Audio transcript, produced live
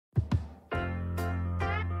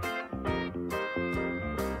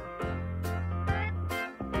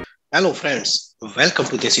Hello friends, welcome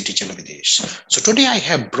to Desi Teacher Videsh. So today I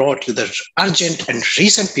have brought you the urgent and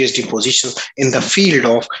recent PhD positions in the field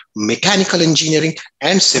of mechanical engineering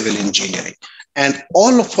and civil engineering. And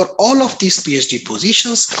for all of these PhD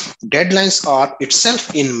positions, deadlines are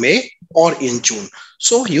itself in May or in June.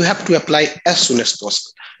 So you have to apply as soon as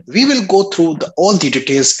possible. We will go through all the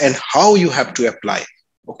details and how you have to apply.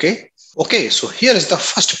 Okay, so here is the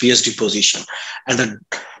first PhD position, and the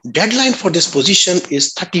deadline for this position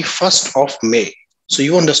is 31st of May. So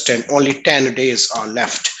you understand only 10 days are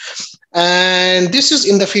left. And this is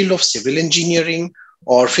in the field of civil engineering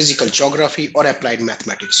or physical geography or applied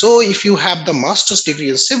mathematics. So if you have the master's degree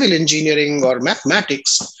in civil engineering or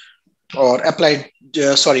mathematics or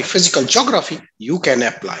physical geography, you can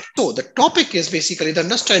apply. So the topic is basically the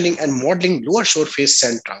understanding and modeling lower shore phase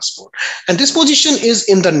sand transport. And this position is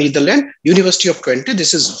in the Netherlands, University of Twente.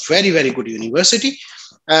 This is very, very good university.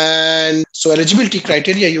 And so eligibility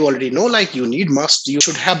criteria, you already know, like you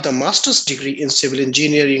should have the master's degree in civil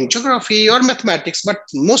engineering, geography or mathematics, but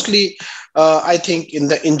mostly I think in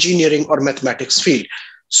the engineering or mathematics field.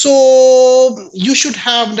 So you should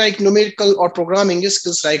have like numerical or programming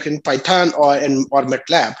skills like in Python or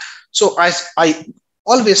MATLAB. So I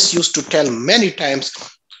always used to tell many times,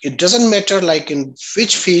 it doesn't matter like in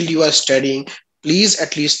which field you are studying, please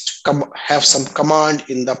at least have some command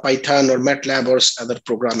in the Python or MATLAB or other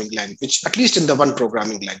programming language, at least in the one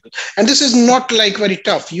programming language. And this is not like very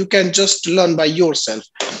tough. You can just learn by yourself,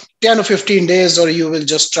 10 or 15 days, or you will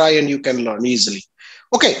just try and you can learn easily.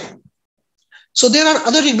 Okay. So there are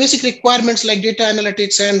other basic requirements like data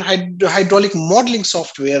analytics and hydraulic modeling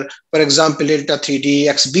software, for example, Delta 3D,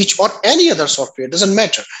 XBeach, or any other software, doesn't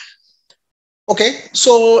matter. Okay,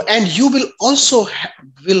 so and you will also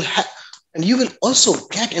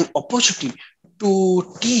get an opportunity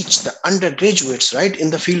to teach the undergraduates, right, in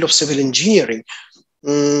the field of civil engineering.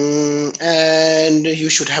 And you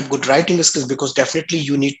should have good writing skills because definitely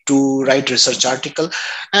you need to write research article,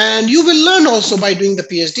 and you will learn also by doing the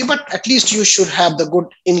PhD, but at least you should have the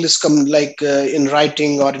good English in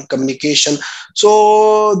writing or in communication.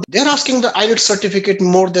 So they're asking the IELTS certificate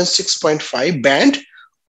more than 6.5 band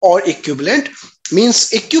or equivalent.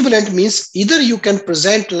 Equivalent means either you can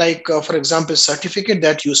present for example, certificate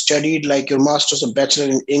that you studied like your master's or bachelor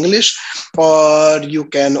in English, or you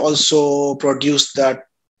can also produce that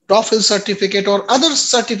TOEFL certificate or other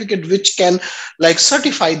certificate which can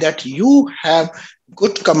certify that you have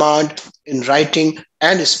good command in writing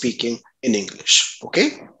and speaking in English.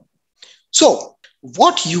 Okay, so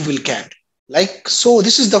what you will get, so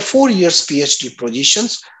this is the 4 years PhD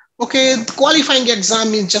positions. Okay, the qualifying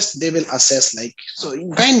exam means just they will assess so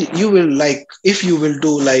when you will if you will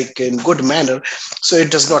do in good manner, so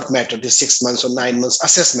it does not matter the 6 months or 9 months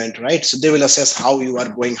assessment, right? So they will assess how you are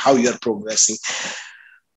going, how you are progressing.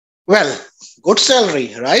 Well, good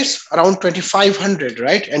salary, right? Around 2,500,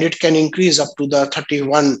 right? And it can increase up to the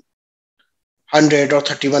 3,100 or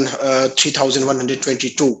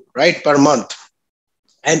 3,122, right, per month.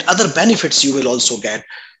 And other benefits you will also get.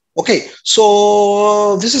 Okay,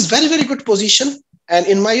 so this is very, very good position. And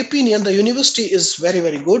in my opinion, the university is very,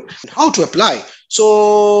 very good. How to apply?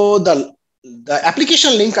 So the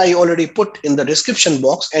application link I already put in the description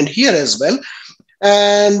box and here as well.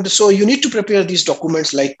 And so you need to prepare these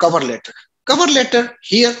documents like cover letter. Cover letter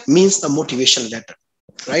here means the motivation letter,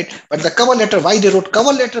 right? But the cover letter, why they wrote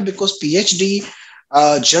cover letter? Because PhD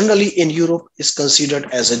generally in Europe is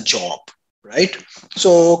considered as a job. Right,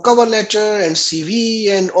 so cover letter and CV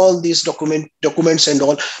and all these documents and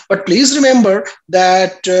all. But please remember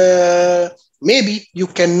that maybe you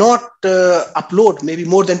cannot upload maybe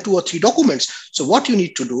more than 2 or 3 documents. So what you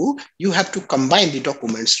need to do, you have to combine the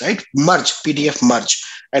documents, right? Merge, PDF merge.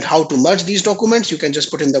 And how to merge these documents? You can just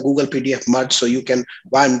put in the Google PDF merge. So you can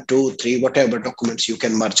 1, 2, 3, whatever documents you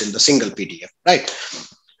can merge in the single PDF, right?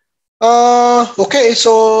 Okay,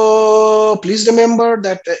 so please remember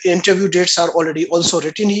that interview dates are already also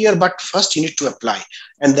written here, but first you need to apply,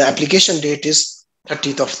 and the application date is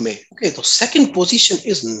 30th of May. Okay, the second position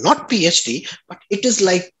is not PhD, but it is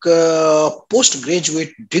like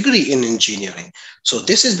postgraduate degree in engineering. So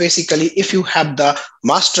this is basically if you have the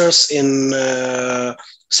master's in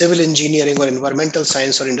civil engineering or environmental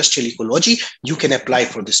science or industrial ecology, you can apply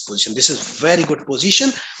for this position. This is very good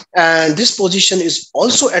position. And this position is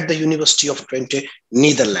also at the University of Twente,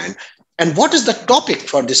 Netherlands. And what is the topic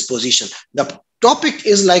for this position? The topic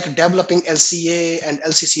is like developing LCA and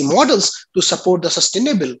LCC models to support the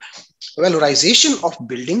sustainable valorization of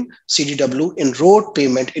building CDW in road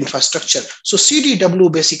pavement infrastructure. So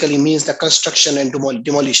CDW basically means the construction and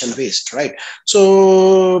demolition waste, right?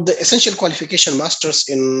 So the essential qualification masters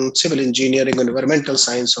in civil engineering, environmental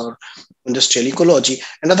science, or industrial ecology,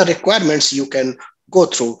 and other requirements you can go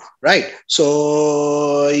through, right?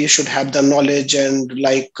 So you should have the knowledge and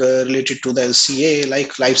like related to the LCA,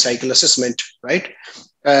 like life cycle assessment, right?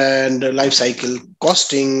 And life cycle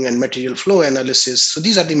costing and material flow analysis. So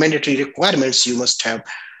these are the mandatory requirements you must have.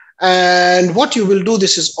 And what you will do,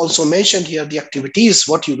 this is also mentioned here, the activities,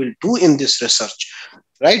 what you will do in this research,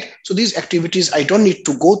 right? So these activities, I don't need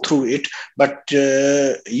to go through it, but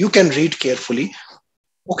you can read carefully.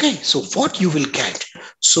 Okay, so what you will get?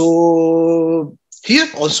 So here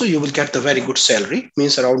also you will get the very good salary,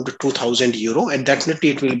 means around 2,000 euro, and definitely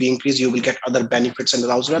it will be increased. You will get other benefits and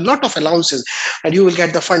allowances, a lot of allowances, and you will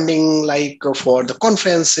get the funding like for the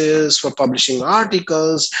conferences, for publishing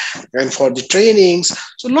articles, and for the trainings.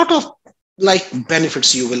 So a lot of like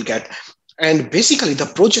benefits you will get. And basically the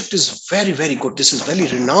project is very, very good. This is very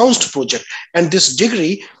renounced project, and this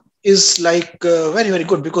degree is like very, very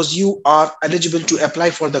good because you are eligible to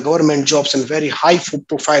apply for the government jobs and very high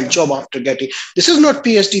profile job after getting. This is not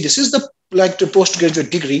PhD. This is the like the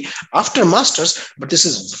postgraduate degree after masters, but this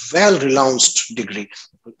is well renounced degree.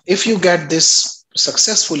 If you get this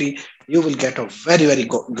successfully, you will get a very, very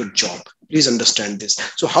good job. Please understand this.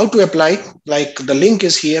 So how to apply, like the link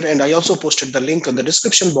is here, and I also posted the link in the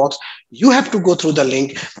description box. You have to go through the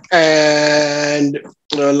link, and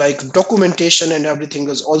like documentation and everything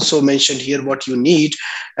is also mentioned here, what you need.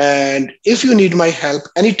 And if you need my help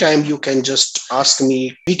anytime, you can just ask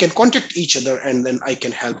me. We can contact each other, and then I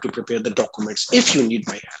can help to prepare the documents if you need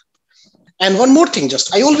my help. And one more thing,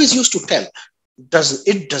 just I always used to tell,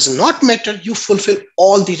 it does not matter you fulfill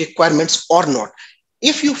all the requirements or not.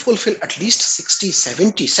 If you fulfill at least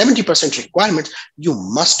 70% requirements, you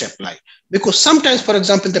must apply. Because sometimes, for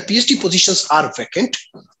example, the PhD positions are vacant.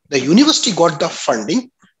 The university got the funding,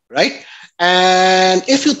 right? And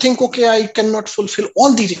if you think, okay, I cannot fulfill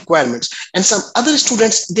all the requirements, and some other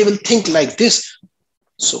students, they will think like this.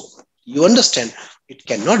 So you understand, it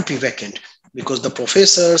cannot be vacant because the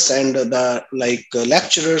professors and the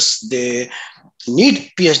lecturers, they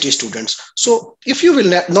need PhD students. So if you will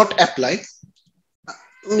not apply,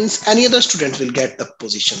 means any other student will get the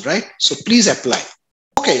position, right? So please apply.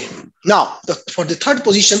 Okay, now for the third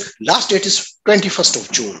position, last date is 21st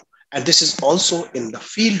of June. And this is also in the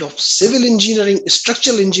field of civil engineering,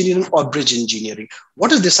 structural engineering, or bridge engineering.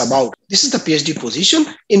 What is this about? This is the PhD position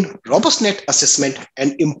in robustness assessment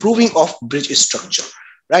and improving of bridge structure,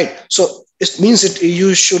 right? So it means that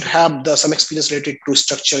you should have some experience related to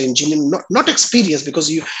structural engineering, not experience, because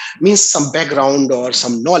you means some background or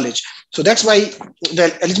some knowledge. So that's why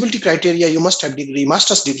the eligibility criteria, you must have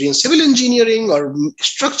master's degree in civil engineering or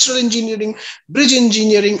structural engineering, bridge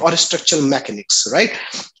engineering, or structural mechanics, right?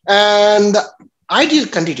 And the ideal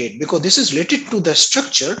candidate, because this is related to the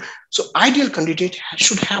structure, so ideal candidate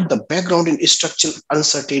should have the background in structural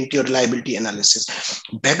uncertainty or reliability analysis.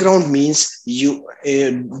 Background means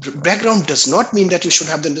background does not mean that you should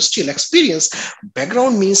have the industrial experience.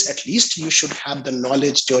 Background means at least you should have the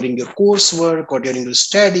knowledge during your coursework or during your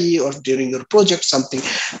study or during your project, something.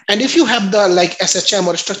 And if you have the like SHM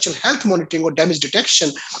or structural health monitoring or damage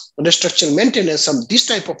detection or the structural maintenance, this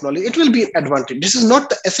type of knowledge, it will be an advantage. This is not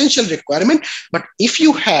the essential requirement, but if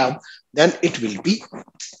you have, then it will be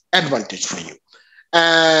advantage for you.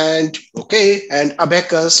 And okay, and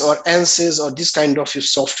Abacus or ANSYS or this kind of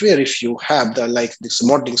software, if you have the like this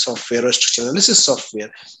modeling software or structural analysis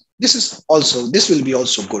software, this will be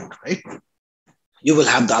also good, right? You will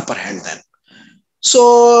have the upper hand then.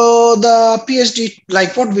 So the PhD,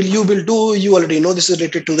 like what you will do, you already know this is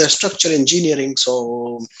related to the structural engineering.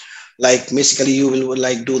 So like basically you will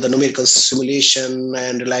like do the numerical simulation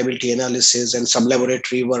and reliability analysis and some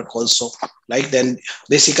laboratory work also. Like then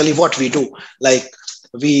basically what we do, like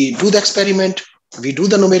we do the experiment, we do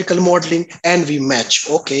the numerical modeling, and we match.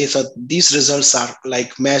 Okay, so these results are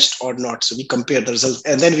like matched or not. So we compare the results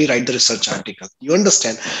and then we write the research article. You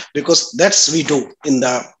understand? Because that's we do in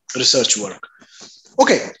the research work.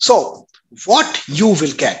 Okay, so what you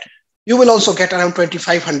will get? You will also get around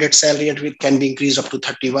 2,500 salary, and it can be increased up to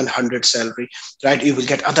 3,100 salary, right? You will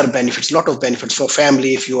get other benefits, a lot of benefits for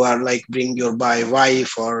family if you are like bring your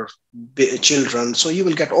wife or children. So you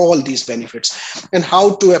will get all these benefits. And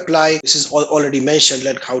how to apply, this is already mentioned,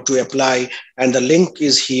 like how to apply, and the link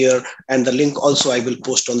is here, and the link also I will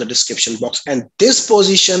post on the description box. And this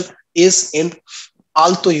position is in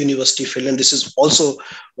Aalto University, Finland. This is also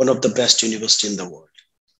one of the best university in the world.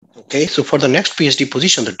 Okay, so for the next PhD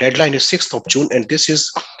position, the deadline is 6th of June, and this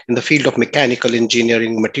is in the field of mechanical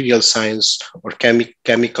engineering, material science, or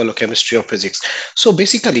chemical or chemistry or physics. So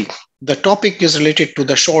basically, the topic is related to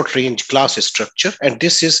the short range class structure, and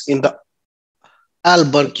this is in the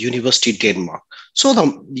Aalborg University, Denmark.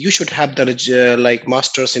 So you should have the like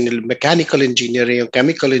masters in mechanical engineering, or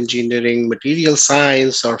chemical engineering, material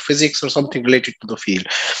science, or physics, or something related to the field,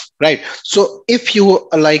 right? So if you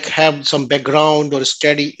like have some background or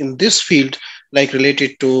study in this field, like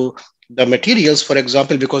related to the materials, for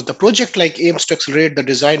example, because the project like aims to accelerate the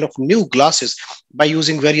design of new glasses by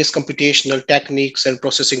using various computational techniques and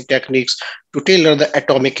processing techniques to tailor the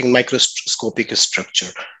atomic and microscopic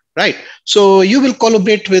structure, right? So you will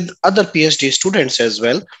collaborate with other PhD students as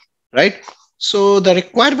well, right? So the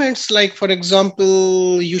requirements, like for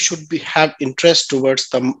example, you should have interest towards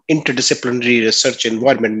the interdisciplinary research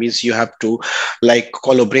environment, means you have to like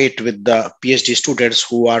collaborate with the PhD students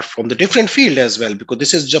who are from the different field as well, because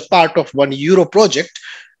this is just part of one Euro project.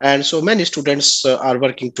 And so many students are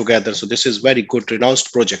working together. So this is very good,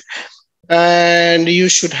 renounced project. And you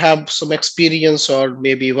should have some experience or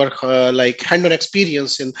maybe work like hand-on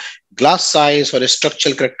experience in glass science or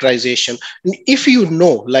structural characterization. And if you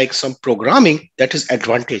know like some programming, that is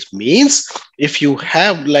advantage. Means if you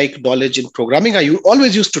have like knowledge in programming, I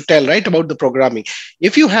always used to tell right about the programming.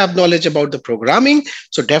 If you have knowledge about the programming,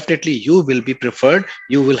 so definitely you will be preferred.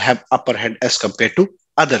 You will have upper hand as compared to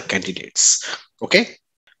other candidates. Okay.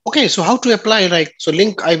 Okay, so how to apply, like, so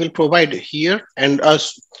link I will provide here, and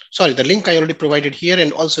sorry, the link I already provided here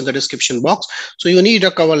and also in the description box. So you need a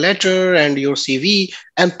cover letter and your CV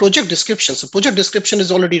and project description. So project description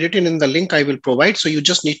is already written in the link I will provide. So you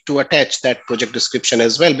just need to attach that project description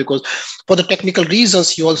as well, because for the technical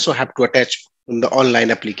reasons, you also have to attach in the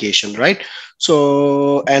online application, right?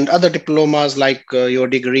 So, and other diplomas like your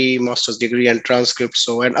degree, master's degree and transcript.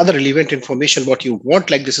 So, and other relevant information, what you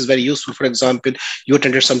want, like this is very useful. For example, you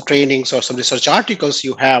attended some trainings or some research articles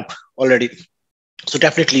you have already. So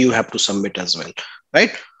definitely you have to submit as well,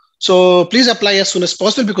 right? So please apply as soon as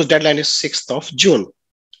possible because deadline is 6th of June.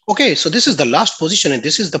 Okay, so this is the last position, and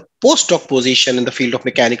this is the postdoc position in the field of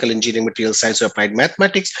mechanical engineering, material science, or applied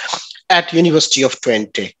mathematics at University of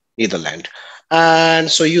Twente, Netherlands. And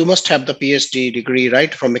so you must have the PhD degree,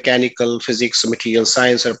 right, from mechanical physics, material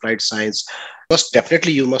science, or applied science.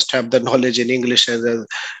 Definitely you must have the knowledge in English as well.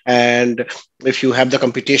 And if you have the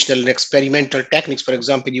computational and experimental techniques, for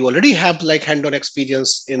example, you already have like hand-on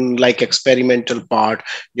experience in like experimental part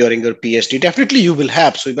during your PhD, definitely you will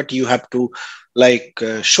have. So, but you have to like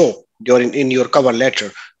show during in your cover letter,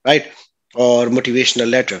 right, or motivational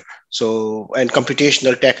letter. So, and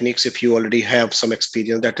computational techniques, if you already have some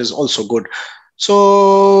experience, that is also good.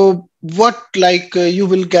 So what like you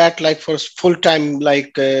will get like for full-time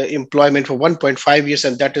like employment for 1.5 years,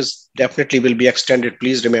 and that is definitely will be extended,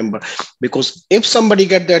 please remember, because if somebody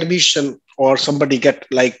get the admission or somebody get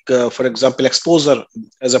like for example exposure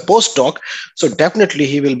as a postdoc, so definitely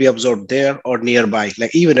he will be absorbed there or nearby,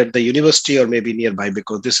 like even at the university or maybe nearby,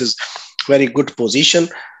 because this is very good position.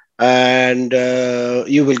 And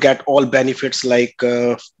you will get all benefits like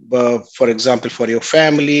for example for your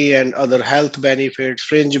family and other health benefits,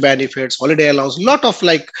 fringe benefits, holiday allowance, lot of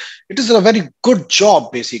like, it is a very good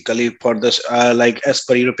job basically for this like as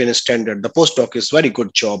per European standard. The postdoc is very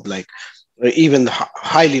good job, like even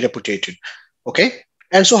highly reputed. Okay,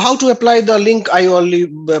 and so how to apply, the link I only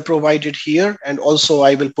provided here, and also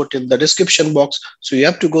I will put in the description box. So you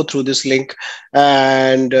have to go through this link,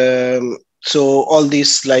 and so all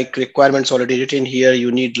these like requirements already written here.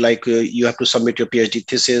 You need like you have to submit your PhD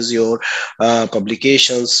thesis, your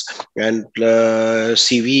publications, and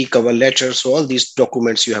CV, cover letter. So all these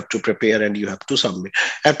documents you have to prepare and you have to submit.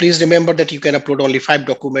 And please remember that you can upload only 5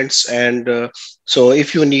 documents. And so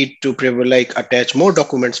if you need to like attach more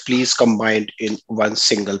documents, please combine in one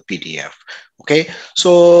single PDF. Okay,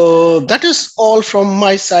 so that is all from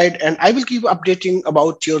my side, and I will keep updating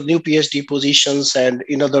about your new PhD positions and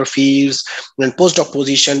in other fields and postdoc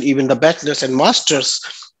position, even the bachelor's and master's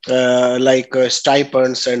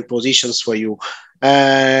stipends and positions for you.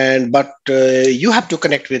 And but you have to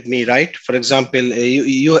connect with me, right? For example,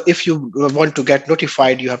 you if you want to get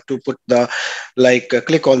notified, you have to put the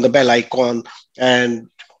click on the bell icon, and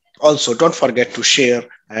also don't forget to share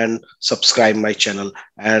and subscribe my channel.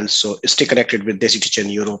 And so stay connected with Desi Teacher in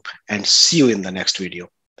Europe, and see you in the next video.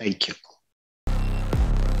 Thank you.